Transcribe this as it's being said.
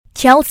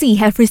Chelsea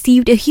have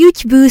received a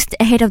huge boost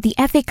ahead of the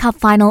FA Cup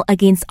final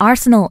against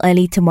Arsenal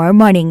early tomorrow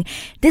morning.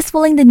 This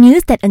following the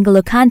news that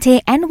N'Golo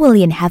Kante and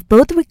Willian have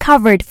both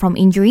recovered from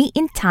injury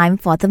in time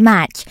for the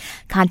match.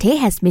 Kante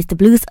has missed the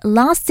Blues'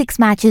 last 6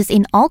 matches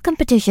in all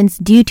competitions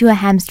due to a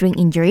hamstring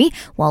injury,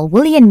 while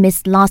Willian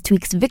missed last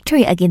week's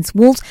victory against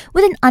Wolves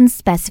with an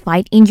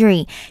unspecified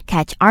injury.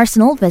 Catch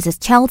Arsenal vs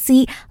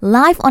Chelsea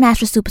live on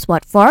Astro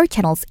Supersport 4,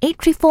 channels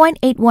 834 and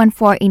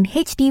 814 in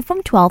HD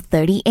from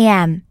 12:30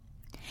 a.m.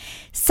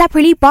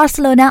 Separately,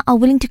 Barcelona are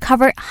willing to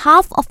cover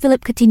half of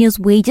Philippe Coutinho's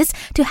wages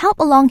to help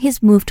along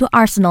his move to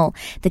Arsenal.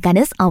 The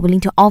Gunners are willing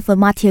to offer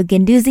Matteo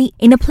Guendouzi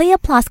in a player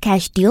plus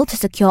cash deal to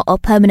secure a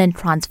permanent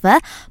transfer,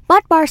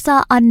 but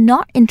Barca are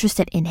not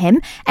interested in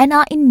him and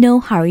are in no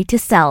hurry to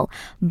sell.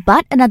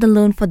 But another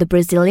loan for the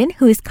Brazilian,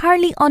 who is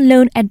currently on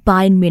loan at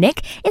Bayern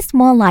Munich, is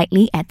more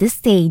likely at this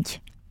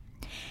stage.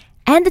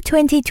 And the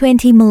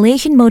 2020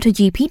 Malaysian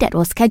MotoGP that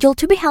was scheduled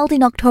to be held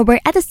in October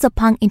at the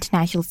Sepang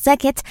International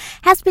Circuit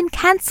has been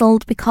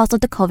cancelled because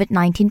of the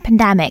Covid-19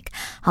 pandemic.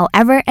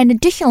 However, an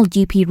additional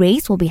GP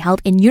race will be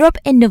held in Europe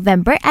in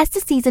November as the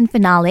season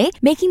finale,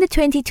 making the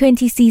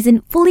 2020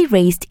 season fully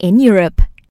raced in Europe.